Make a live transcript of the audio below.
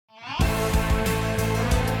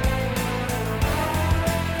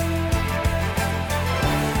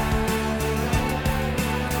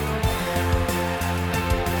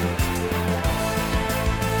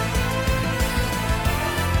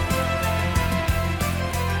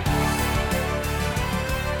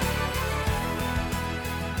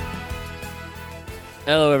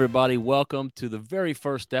Hello, everybody. Welcome to the very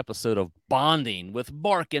first episode of Bonding with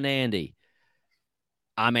Mark and Andy.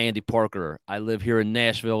 I'm Andy Parker. I live here in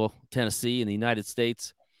Nashville, Tennessee, in the United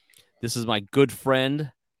States. This is my good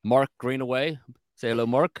friend, Mark Greenaway. Say hello,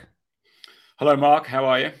 Mark. Hello, Mark. How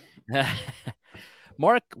are you?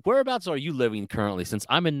 Mark, whereabouts are you living currently? Since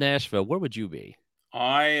I'm in Nashville, where would you be?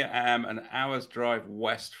 I am an hour's drive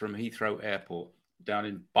west from Heathrow Airport, down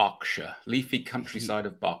in Berkshire, leafy countryside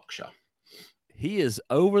of Berkshire. He is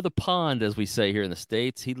over the pond, as we say here in the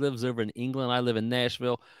States. He lives over in England. I live in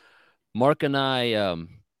Nashville. Mark and I,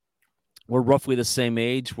 we're roughly the same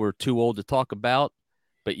age. We're too old to talk about,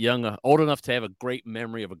 but young, old enough to have a great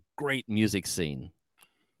memory of a great music scene,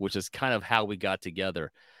 which is kind of how we got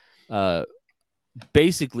together.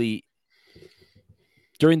 Basically,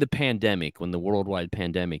 during the pandemic, when the worldwide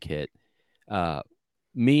pandemic hit,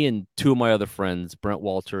 me and two of my other friends, Brent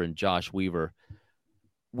Walter and Josh Weaver,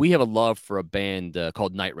 we have a love for a band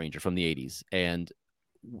called Night Ranger from the 80s. And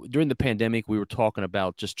during the pandemic, we were talking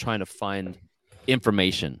about just trying to find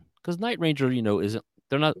information because Night Ranger,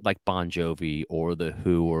 they're not like Bon Jovi or The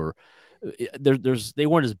Who or they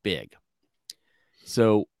weren't as big.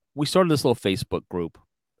 So we started this little Facebook group,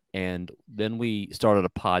 and then we started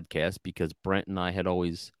a podcast because Brent and I had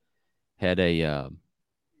always had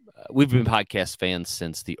we've been podcast fans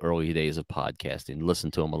since the early days of podcasting,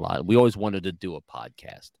 listened to them a lot. We always wanted to do a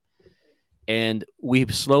podcast. And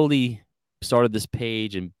we've slowly started this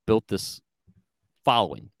page and built this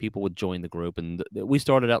following. People would join the group, and we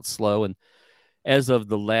started out slow. And as of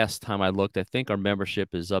the last time I looked, I think our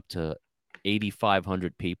membership is up to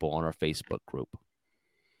 8,500 people on our Facebook group.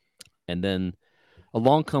 And then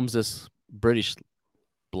along comes this British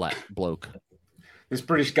bloke. This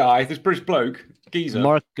British guy, this British bloke, geezer.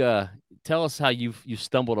 Mark, tell us how you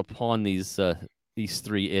stumbled upon these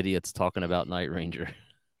three idiots talking about Night Ranger.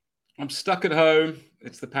 I'm stuck at home.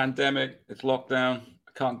 It's the pandemic. It's lockdown.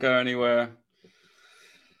 I can't go anywhere.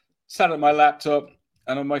 Sat at my laptop,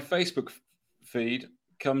 and on my Facebook feed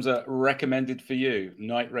comes a recommended for you,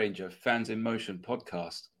 Night Ranger Fans in Motion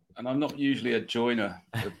podcast. And I'm not usually a joiner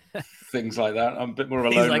of things like that. I'm a bit more of a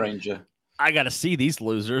lone ranger. I got to see these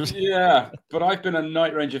losers. Yeah, but I've been a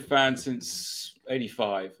Night Ranger fan since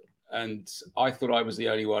 '85, and I thought I was the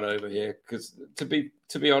only one over here because, to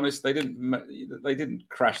be honest, they didn't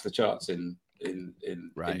crash the charts in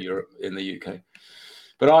Europe, in the UK.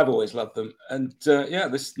 But I've always loved them, and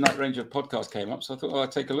this Night Ranger podcast came up, so I thought,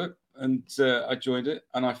 I'd take a look, and I joined it,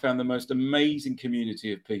 and I found the most amazing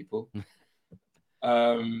community of people,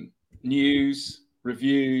 news,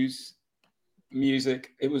 reviews,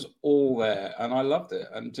 music. It was all there, and I loved it,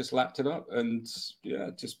 and just lapped it up, and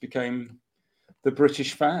just became the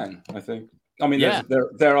British fan. I think. I mean,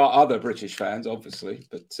 there are other British fans, obviously,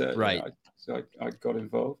 but right. So I got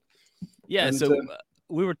involved. Yeah. And, so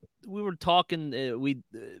we were talking.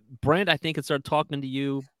 Brent, I think, had started talking to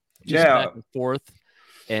you. Just back and forth,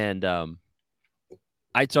 and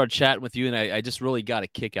I started chatting with you, and I just really got a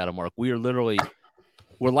kick out of Mark. We're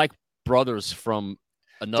like brothers from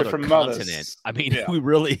another different continent. Mothers. I mean, we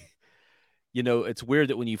really, it's weird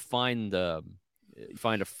that when you find a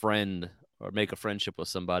friend or make a friendship with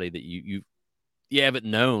somebody that you haven't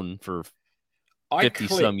known for 50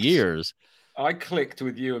 some years. I clicked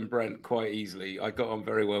with you and Brent quite easily. I got on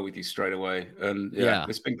very well with you straight away, and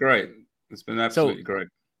it's been great. It's been absolutely great.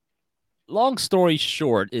 Long story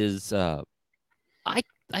short is, I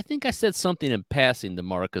think I said something in passing to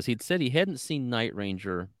Mark because he'd said he hadn't seen Night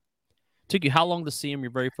Ranger. Took you how long to see him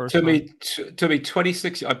your very first time? To me,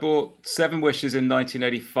 26. I bought Seven Wishes in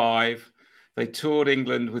 1985. They toured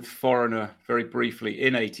England with Foreigner very briefly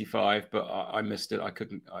in 85, but I missed it. I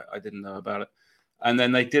didn't know about it. And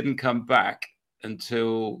then they didn't come back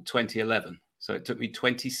until 2011. So it took me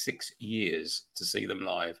 26 years to see them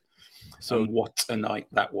live. So what a night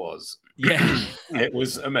that was. Yeah. It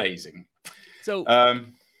was amazing. So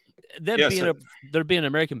there being an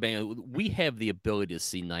American band, we have the ability to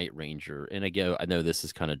see Night Ranger. And again, I know this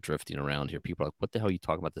is kind of drifting around here. People are like, what the hell are you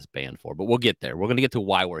talking about this band for? But we'll get there. We're going to get to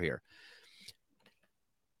why we're here.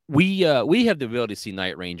 We have the ability to see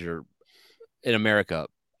Night Ranger in America.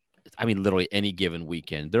 I mean, literally any given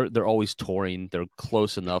weekend. They're always touring. They're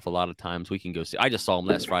close enough. A lot of times we can go see. I just saw them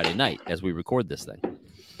last Friday night as we record this thing.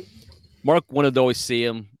 Mark wanted to always see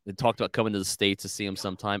him and talked about coming to the States to see him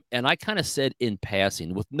sometime. And I kind of said in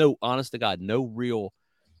passing, with honest to God, no real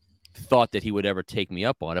thought that he would ever take me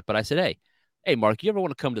up on it. But I said, hey, Mark, you ever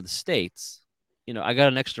want to come to the States? I got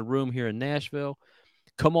an extra room here in Nashville.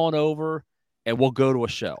 Come on over and we'll go to a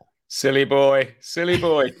show. Silly boy.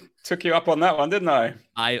 Took you up on that one, didn't I?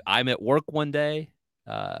 I'm at work one day.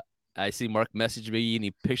 I see Mark message me and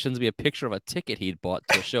he sends me a picture of a ticket he'd bought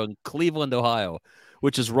to a show in Cleveland, Ohio,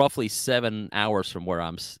 which is roughly 7 hours from where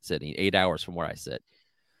I'm sitting, 8 hours from where I sit.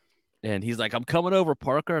 And he's like, I'm coming over,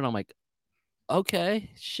 Parker. And I'm like,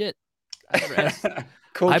 okay, shit. I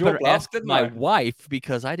better ask my wife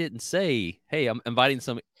because I didn't say, hey, I'm inviting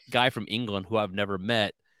some guy from England who I've never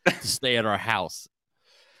met to stay at our house.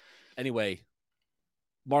 Anyway,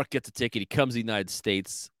 Mark gets a ticket. He comes to the United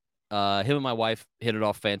States. Him and my wife hit it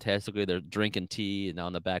off fantastically. They're drinking tea and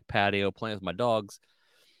on the back patio, playing with my dogs.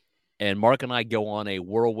 And Mark and I go on a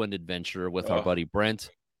whirlwind adventure with our buddy Brent.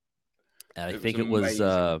 And I think it was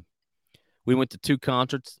we went to 2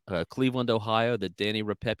 concerts, Cleveland, Ohio, the Danny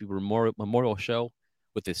Repepe Memorial Show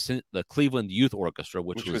with the Cleveland Youth Orchestra,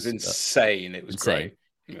 which was insane. It was insane. Great.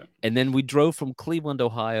 Yeah. And then we drove from Cleveland,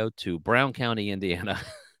 Ohio to Brown County, Indiana,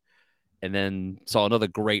 and then saw another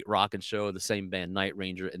great rockin' show, the same band, Night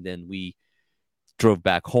Ranger, and then we drove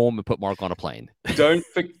back home and put Mark on a plane. Don't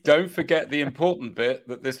forget the important bit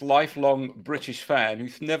that this lifelong British fan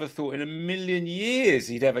who's never thought in a million years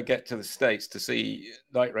he'd ever get to the States to see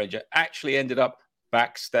Night Ranger actually ended up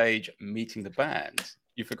backstage meeting the band.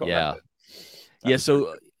 You forgot that bit. Yeah,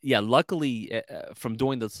 so luckily from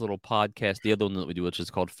doing this little podcast, the other one that we do, which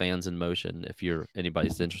is called Fans in Motion, if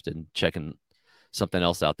anybody's interested in checking something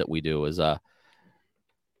else out that we do, is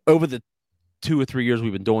over the 2 or 3 years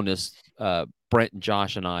we've been doing this, Brent and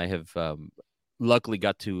Josh and I have luckily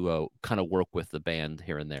got to kind of work with the band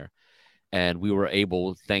here and there. And we were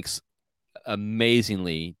able, thanks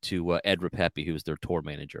amazingly to Ed Repepe, who's their tour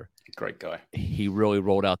manager. Great guy. He really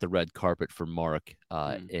rolled out the red carpet for Mark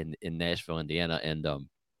in Nashville, Indiana. And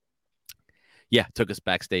took us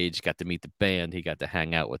backstage, got to meet the band. He got to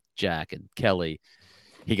hang out with Jack and Kelly.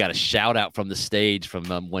 He got a shout out from the stage from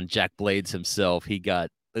when Jack Blades himself. Look at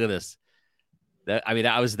this.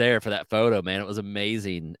 I was there for that photo, man. It was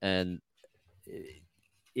amazing. And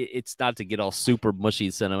it's not to get all super mushy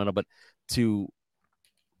sentimental, but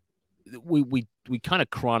we kind of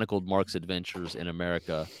chronicled Mark's adventures in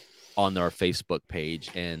America on our Facebook page,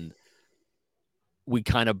 and we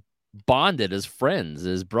kind of bonded as friends,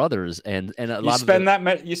 as brothers, and a lot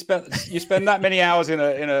you spend that many hours in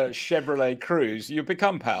a Chevrolet Cruise, you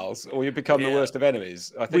become pals, or you become the worst of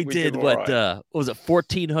enemies. I think we did what was it,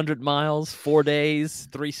 1,400 miles, 4 days,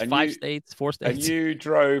 5 states, 4 states, and you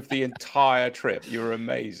drove the entire trip. You were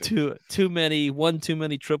amazing. Too many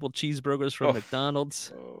triple cheeseburgers from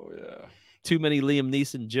McDonald's. Oh yeah. Too many Liam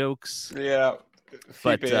Neeson jokes. Yeah,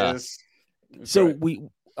 beers. So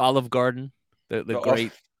Olive Garden, the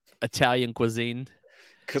great Italian cuisine.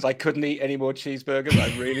 Because I couldn't eat any more cheeseburgers.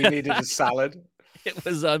 I really needed a salad. It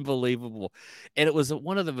was unbelievable. And it was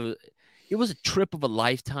it was a trip of a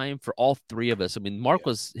lifetime for all 3 of us. I mean,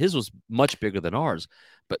 his was much bigger than ours,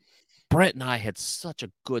 but Brent and I had such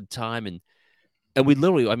a good time. And we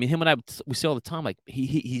literally, I mean, him and I, we say all the time, like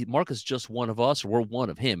Mark is just one of us, or we're one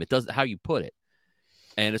of him. It doesn't how you put it.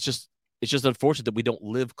 And it's just unfortunate that we don't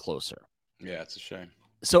live closer. Yeah, it's a shame.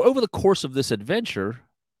 So over the course of this adventure,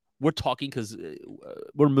 we're talking because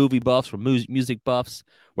we're movie buffs, we're music buffs,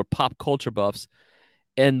 we're pop culture buffs.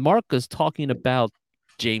 And Mark is talking about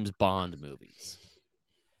James Bond movies.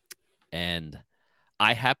 And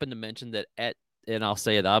I happen to mention that and I'll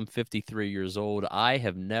say it, I'm 53 years old. I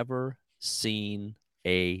have never seen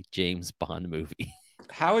a James Bond movie.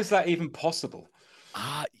 How is that even possible?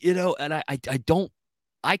 And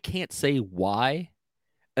I can't say why.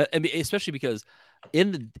 I mean, especially because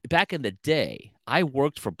back in the day, I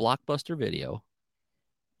worked for Blockbuster Video,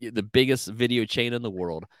 the biggest video chain in the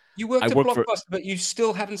world. You worked at Blockbuster, but you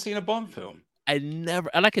still haven't seen a Bond film. I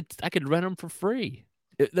could rent them for free.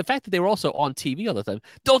 The fact that they were also on TV all the time.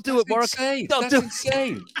 Don't do it, Mark. That's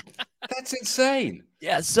insane. That's insane.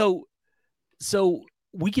 Yeah. So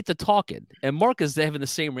we get to talking, and Mark is having the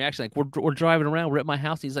same reaction. Like we're driving around, we're at my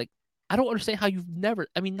house. And he's like, I don't understand how you've never,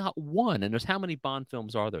 I mean, not one. And there's how many Bond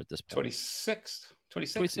films are there at this point? 26.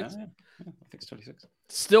 26. Now, yeah. I think it's 26.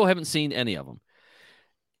 Still haven't seen any of them.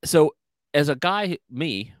 So as a guy,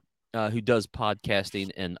 who does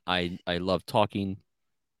podcasting, and I love talking,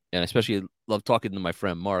 and especially love talking to my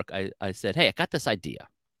friend Mark, I said, hey, I got this idea.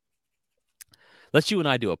 Let's you and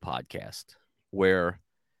I do a podcast where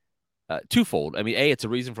twofold. I mean, A, it's a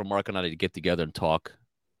reason for Mark and I to get together and talk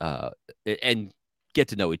and get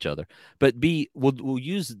to know each other. But B, we'll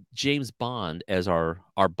use James Bond as our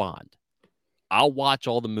Bond. I'll watch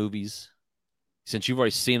all the movies. Since you've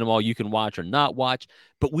already seen them all, you can watch or not watch.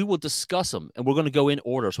 But we will discuss them, and we're going to go in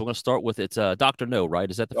order. So we're going to start with Dr. No, right?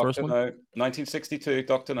 Is that the first one? Dr. No, 1962,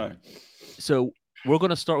 Dr. No. So we're going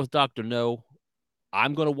to start with Dr. No.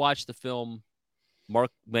 I'm going to watch the film.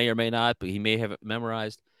 Mark may or may not, but he may have it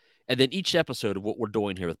memorized. And then each episode of what we're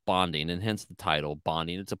doing here with bonding, and hence the title,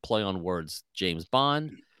 Bonding, it's a play on words, James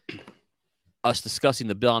Bond, us discussing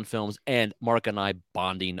the Bond films, and Mark and I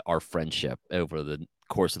bonding our friendship over the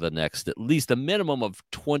course of the next at least a minimum of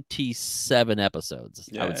 27 episodes,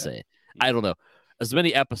 I would say. I don't know, as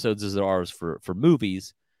many episodes as there are for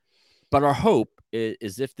movies, but our hope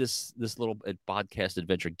is if this little podcast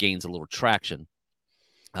adventure gains a little traction,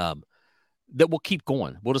 that we'll keep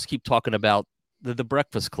going. We'll just keep talking about the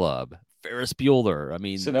Breakfast Club, Ferris Bueller. I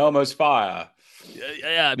mean, St. Elmo's Fire.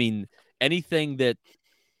 Yeah, I mean, anything that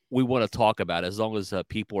we want to talk about, as long as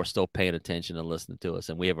people are still paying attention and listening to us,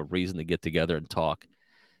 and we have a reason to get together and talk.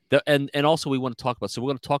 And also we want to talk about. So we're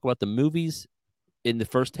going to talk about the movies in the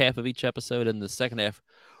first half of each episode, and the second half,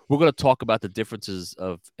 we're going to talk about the differences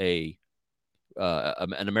of an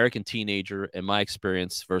American teenager and my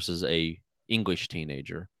experience versus a English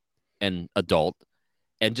teenager and adult,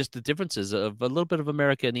 and just the differences of a little bit of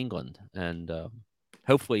America and England. And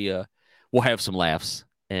hopefully we'll have some laughs,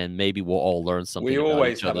 and maybe we'll all learn something about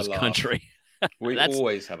each other's country. We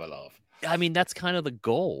always have a laugh. I mean, that's kind of the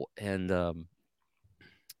goal. And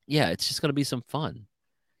yeah, it's just going to be some fun.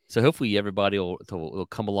 So hopefully everybody will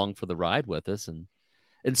come along for the ride with us and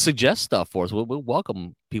suggest stuff for us. We'll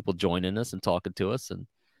welcome people joining us and talking to us, and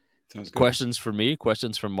questions for me,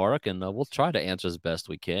 questions from Mark, and we'll try to answer as best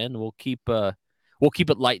we can. We'll keep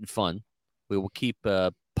it light and fun. We will keep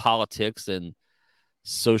politics and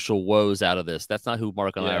social woes out of this. That's not who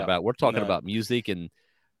Mark and I are about. We're talking about music and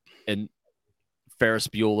Ferris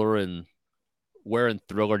Bueller and wearing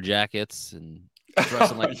Thriller jackets and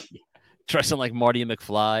dressing like Marty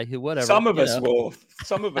McFly, whatever. Some of us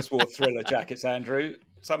wore Thriller jackets, Andrew.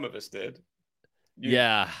 Some of us did.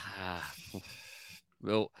 Yeah.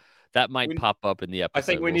 Well, that might pop up in the episode. I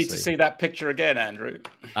think we need to see that picture again, Andrew.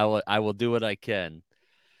 I will do what I can.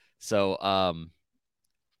 So,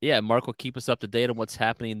 yeah, Mark will keep us up to date on what's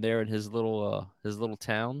happening there in his little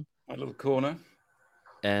town, my little corner,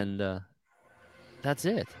 and that's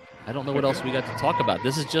it. I don't know what else we got to talk about.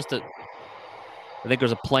 This is just I think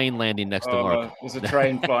there's a plane landing next to Mark. There's a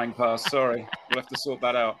train flying past. Sorry, we'll have to sort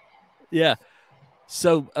that out. Yeah.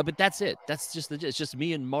 So, but that's it. That's just it's just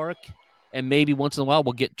me and Mark, and maybe once in a while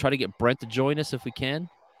we'll try to get Brent to join us if we can.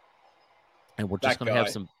 And we're just going to have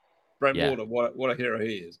some. Brent Warner, what a hero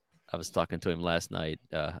he is. I was talking to him last night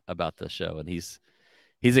about the show, and he's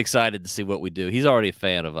excited to see what we do. He's already a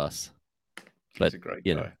fan of us. But he's a great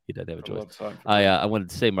guy. He doesn't have a choice. I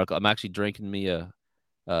wanted to say, Mark, I'm actually drinking me cup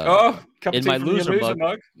of in tea my from loser your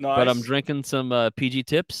mug. Nice. But I'm drinking some PG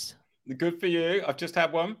Tips. Good for you. I've just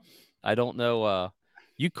had one. I don't know.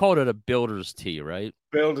 You called it a builder's tea, right?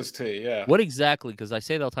 Builder's tea, yeah. What exactly? Because I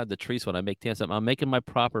say that all the time to Teresa when I make tea. I'm making my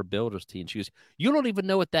proper builder's tea. And she goes, you don't even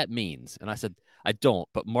know what that means. And I said, I don't.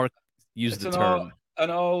 But Mark used the term.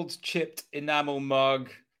 An old chipped enamel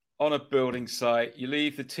mug on a building site. You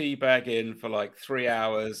leave the tea bag in for like 3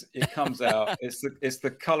 hours. It comes out. It's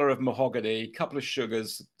the color of mahogany, couple of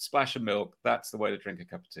sugars, splash of milk. That's the way to drink a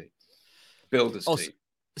cup of tea. Builder's tea.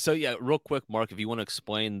 So yeah, real quick, Mark, if you want to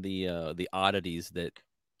explain the oddities that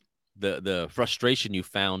the frustration you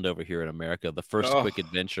found over here in America, the first quick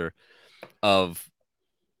adventure of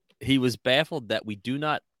he was baffled that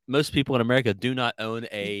most people in America do not own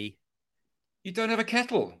a. You don't have a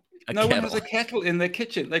kettle. No one has a kettle in their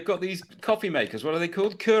kitchen. They've got these coffee makers. What are they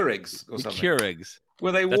called? Keurigs or something. Keurigs.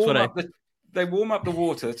 Where they warm up the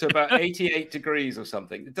water to about 88 degrees or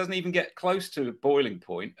something. It doesn't even get close to boiling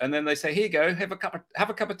point. And then they say, here you go, have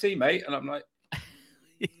a cup of tea, mate. And I'm like,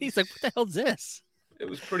 he's like, what the hell's this? It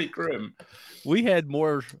was pretty grim. We had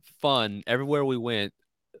more fun everywhere we went.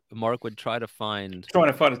 Mark would trying to find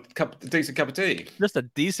a decent cup of tea. Just a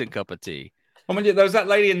decent cup of tea. I mean, there was that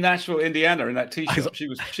lady in Nashville, Indiana, in that tea shop. She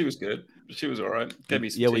was good. She was all right. Gave me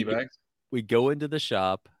some tea bags. We go into the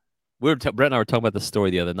shop. Brent and I were talking about the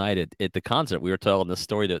story the other night at the concert. We were telling the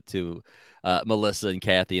story to Melissa and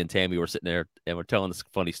Kathy and Tammy. Were sitting there and we're telling this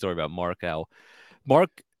funny story about Mark. How Mark,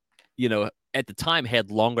 at the time had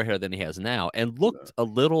longer hair than he has now and looked a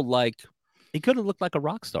little like he could have looked like a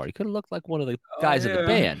rock star. He could have looked like one of the guys in the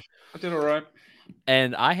band. I did all right.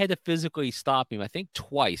 And I had to physically stop him, I think,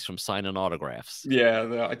 twice from signing autographs.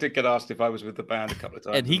 Yeah, I did get asked if I was with the band a couple of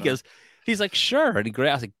times. And he's like, sure. And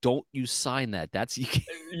I was like, don't you sign that. That's you.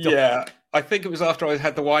 Yeah, I think it was after I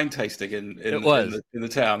had the wine tasting in the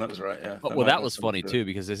town. That was right. Yeah. Well, that was funny too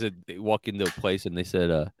because they said they walk into a place and they said,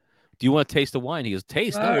 "Do you want to taste the wine?" He goes,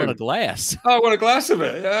 "Taste? No. I want a glass." Oh, I want a glass of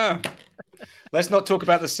it. Yeah. Let's not talk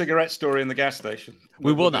about the cigarette story in the gas station.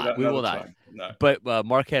 We will not. We will not. No. But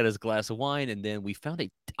Mark had his glass of wine, and then we found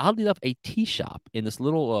oddly enough, a tea shop in this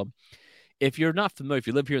little. if you're not familiar, if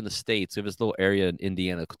you live here in the States, we have this little area in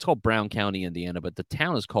Indiana. It's called Brown County, Indiana, but the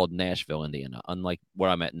town is called Nashville, Indiana, unlike where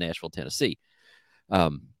I'm at in Nashville, Tennessee.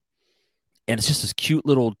 Um, and it's just this cute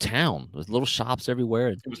little town. There's little shops everywhere.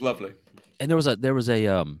 It was lovely. And there was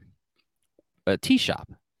a tea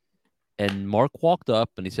shop. And Mark walked up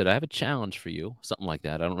and he said, I have a challenge for you. Something like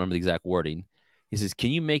that. I don't remember the exact wording. He says, can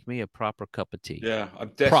you make me a proper cup of tea? Yeah, I'm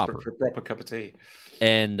desperate for a proper cup of tea.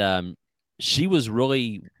 And she was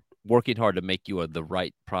really working hard to make you the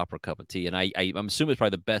right proper cup of tea. And I'm assuming it's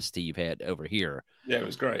probably the best tea you've had over here. Yeah, it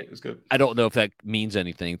was great. It was good. I don't know if that means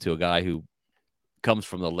anything to a guy who comes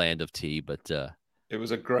from the land of tea, but it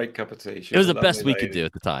was a great cup of tea. It was the best we could do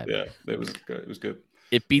at the time. Yeah, it was good. It was good.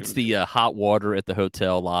 It beats the hot water at the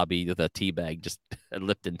hotel lobby with a tea bag, just a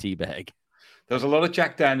Lipton tea bag. There was a lot of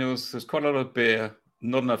Jack Daniels. There's quite a lot of beer.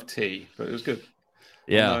 Not enough tea, but it was good.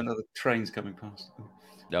 Yeah. Oh, no, another train's coming past.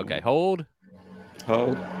 Okay, hold.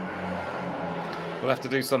 We'll have to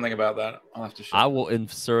do something about that. I'll have to show. I will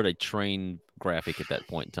insert a train graphic at that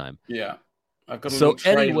point in time. Yeah. I've got a little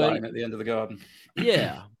train line at the end of the garden.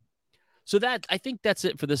 Yeah. So I think that's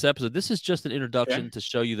it for this episode. This is just an introduction to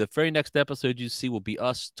show you the very next episode you see will be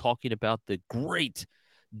us talking about the great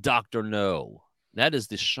Dr. No. That is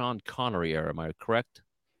the Sean Connery era. Am I correct?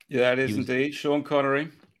 Yeah, it is indeed. Sean Connery.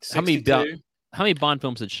 62. How many Bond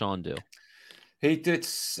films did Sean do? He did,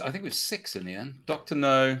 I think it was 6 in the end. Dr.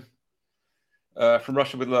 No, From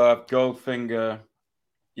Russia with Love, Goldfinger,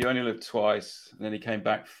 You Only Live Twice, and then he came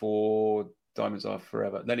back for Diamonds Are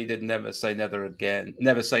Forever. And then he did Never Say Never Again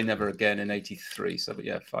in 83. So, but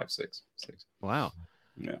yeah, 5, 6. Wow.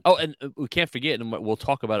 Yeah. Oh, and we can't forget, and we'll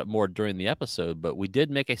talk about it more during the episode, but we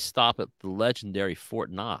did make a stop at the legendary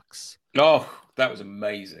Fort Knox. Oh, that was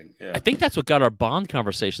amazing. Yeah. I think that's what got our Bond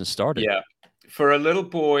conversation started. Yeah. For a little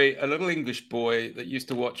boy, a little English boy that used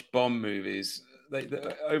to watch Bond movies,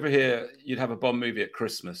 over here, you'd have a Bond movie at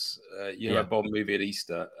Christmas. You'd have a Bond movie at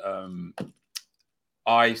Easter.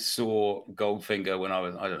 I saw Goldfinger when I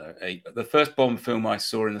was, 8. The first Bond film I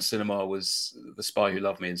saw in the cinema was The Spy Who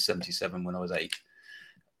Loved Me in 1977 when I was 8.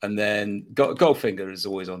 And then Goldfinger is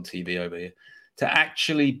always on TV over here. To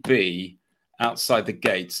actually be outside the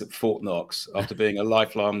gates at Fort Knox after being a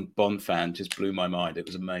lifelong Bond fan just blew my mind. It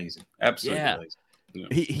was amazing. Absolutely amazing. Yeah.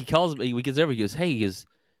 He calls me, he goes, hey,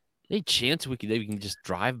 any chance we can just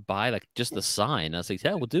drive by like just the sign? I was like,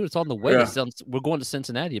 yeah, well, dude, it's on the way. Yeah. We're going to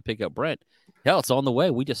Cincinnati to pick up Brent. Hell, it's on the way.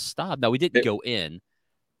 We just stopped. Now we didn't go in.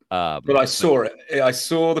 But I saw it. I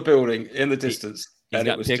saw the building in the distance. He's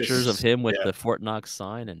got pictures of him with the Fort Knox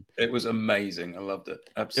sign, and it was amazing. I loved it.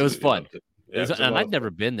 Absolutely, it was fun. Yeah, and I'd never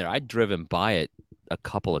been there. I'd driven by it a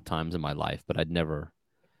couple of times in my life, but I'd never,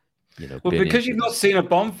 Well, because you've not seen a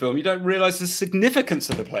Bond film, you don't realize the significance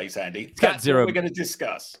of the place, Andy. That's what we're going to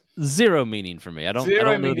discuss. Zero meaning for me. I don't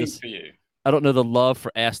know this. For you. I don't know the love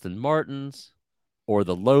for Aston Martins or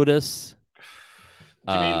the Lotus.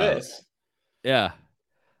 Do you mean this? Yeah,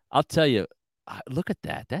 I'll tell you. Look at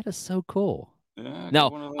that. That is so cool. Yeah,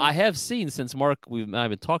 now, I have seen, since Mark, I've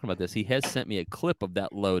been talking about this, he has sent me a clip of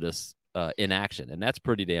that Lotus in action, and that's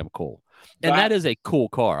pretty damn cool. And that is a cool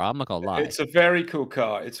car. I'm not going to lie. It's a very cool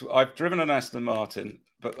car. I've driven an Aston Martin,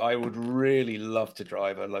 but I would really love to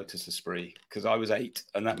drive a Lotus Esprit because I was 8,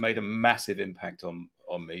 and that made a massive impact on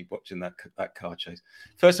me watching that car chase.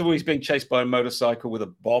 First of all, he's being chased by a motorcycle with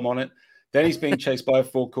a bomb on it. Then he's being chased by a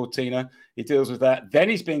Ford Cortina. He deals with that. Then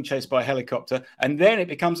he's being chased by a helicopter. And then it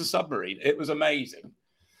becomes a submarine. It was amazing.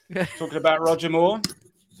 Talking about Roger Moore.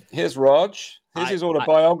 Here's Rog. Here's his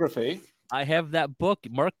autobiography. I have that book.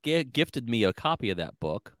 Mark gifted me a copy of that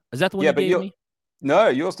book. Is that the one you gave me? No,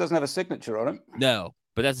 yours doesn't have a signature on it. No,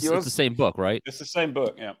 but it's the same book, right? It's the same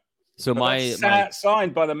book, yeah. So my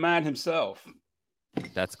signed by the man himself.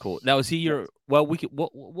 That's cool. Now, is he your? Well,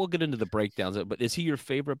 we'll get into the breakdowns, but is he your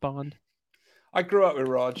favorite Bond? I grew up with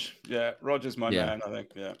Rog. Yeah, Roger's my man, I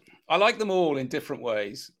think. Yeah. I like them all in different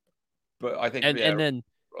ways, but I think and then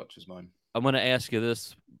Roger's mine. I'm going to ask you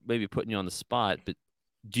this, maybe putting you on the spot, but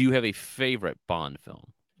do you have a favorite Bond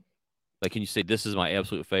film? Like, can you say this is my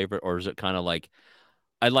absolute favorite, or is it kind of like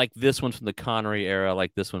I like this one from the Connery era, I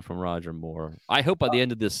like this one from Roger Moore? I hope by the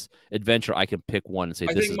end of this adventure I can pick one and say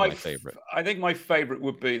this is my favorite. I think my favorite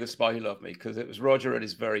would be The Spy Who Loved Me because it was Roger at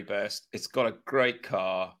his very best. It's got a great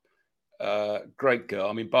car. Great girl.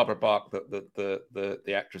 I mean, Barbara Bach,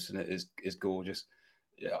 the actress in it, is gorgeous.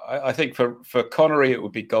 Yeah, I think for Connery it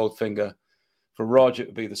would be Goldfinger. For Roger it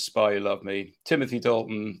would be The Spy Who Loved Me. Timothy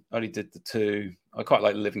Dalton only did the 2. I quite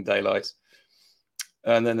like Living Daylights.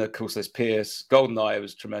 And then of course there's Pierce. GoldenEye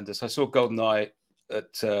was tremendous. I saw GoldenEye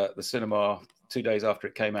at the cinema 2 days after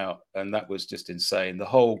it came out, and that was just insane. The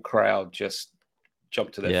whole crowd just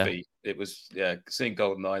jumped to their feet. It was, seeing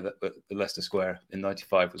GoldenEye at the Leicester Square in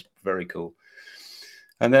 '95 was very cool.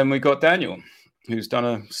 And then we got Daniel, who's done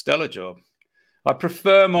a stellar job. I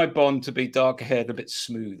prefer my Bond to be darker haired, a bit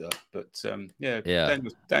smoother, but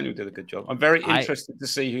Daniel did a good job. I'm very interested to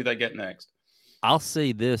see who they get next. I'll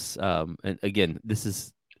say this, and again, this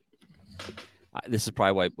is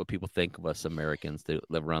probably what people think of us Americans that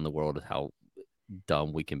live around the world, is how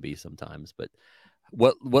dumb we can be sometimes. But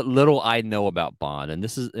what little I know about Bond, and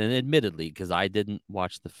admittedly, because I didn't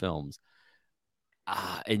watch the films,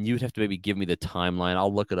 and you'd have to maybe give me the timeline.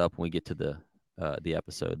 I'll look it up when we get to the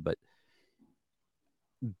episode. But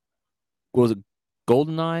was it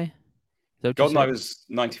GoldenEye? GoldenEye was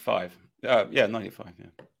 95. 95. Yeah.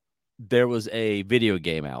 There was a video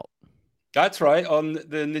game out. That's right, on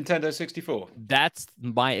the Nintendo 64. That's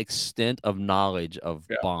my extent of knowledge of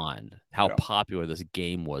Bond, how popular this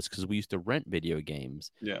game was, because we used to rent video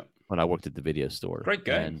games when I worked at the video store. Great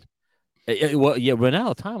game. And it ran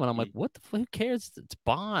out of time, and I'm like, what the fuck? Who cares? It's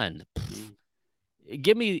Bond.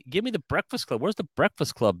 Give me the Breakfast Club. Where's the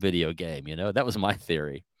Breakfast Club video game? That was my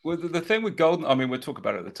theory. Well, the thing with Golden, I mean, we'll talk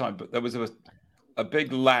about it at the time, but there was a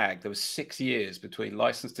big lag. There was 6 years between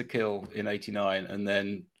License to Kill in '89 and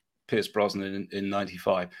then Pierce Brosnan in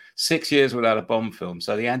 '95. 6 years without a Bond film.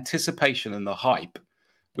 So the anticipation and the hype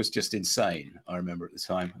was just insane. I remember at the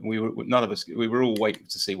time, and we were all waiting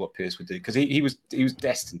to see what Pierce would do, because he was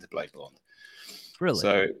destined to play Bond. Really?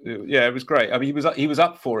 So it was great. I mean, he was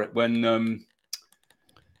up for it when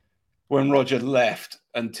Roger left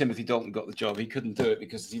and Timothy Dalton got the job. He couldn't do it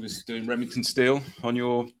because he was doing Remington Steele on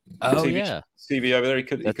your TV over there. He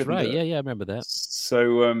couldn't. That's right. Do it. Yeah, I remember that.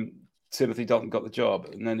 So Timothy Dalton got the job,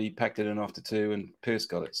 and then he packed it in after 2, and Pierce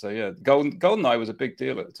got it. So GoldenEye was a big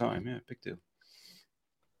deal at the time. Yeah, big deal.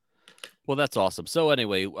 Well, that's awesome. So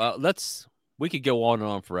anyway, we could go on and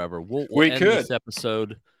on forever. We'll end this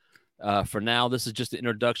episode. For now, this is just an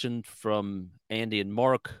introduction from Andy and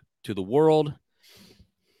Mark to the world.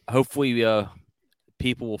 Hopefully,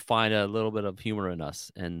 people will find a little bit of humor in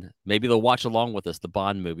us, and maybe they'll watch along with us, the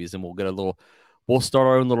Bond movies, and we'll start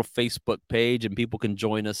our own little Facebook page, and people can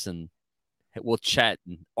join us, and we'll chat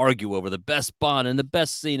and argue over the best Bond and the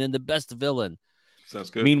best scene and the best villain. Sounds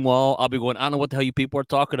good. Meanwhile, I'll be going, I don't know what the hell you people are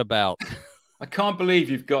talking about. I can't believe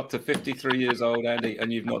you've got to 53 years old, Andy,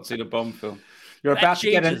 and you've not seen a Bond film. You're about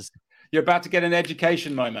to get an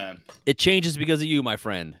education, my man. It changes because of you, my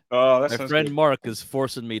friend. Oh, that's my friend good. Mark is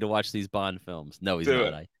forcing me to watch these Bond films. No, he's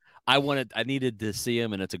not. I needed to see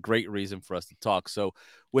him, and it's a great reason for us to talk. So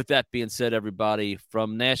with that being said, everybody,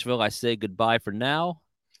 from Nashville, I say goodbye for now.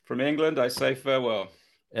 From England, I say farewell.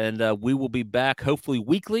 And we will be back hopefully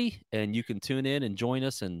weekly, and you can tune in and join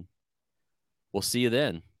us, and we'll see you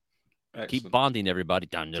then. Excellent. Keep bonding, everybody.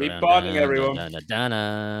 Keep bonding, everyone.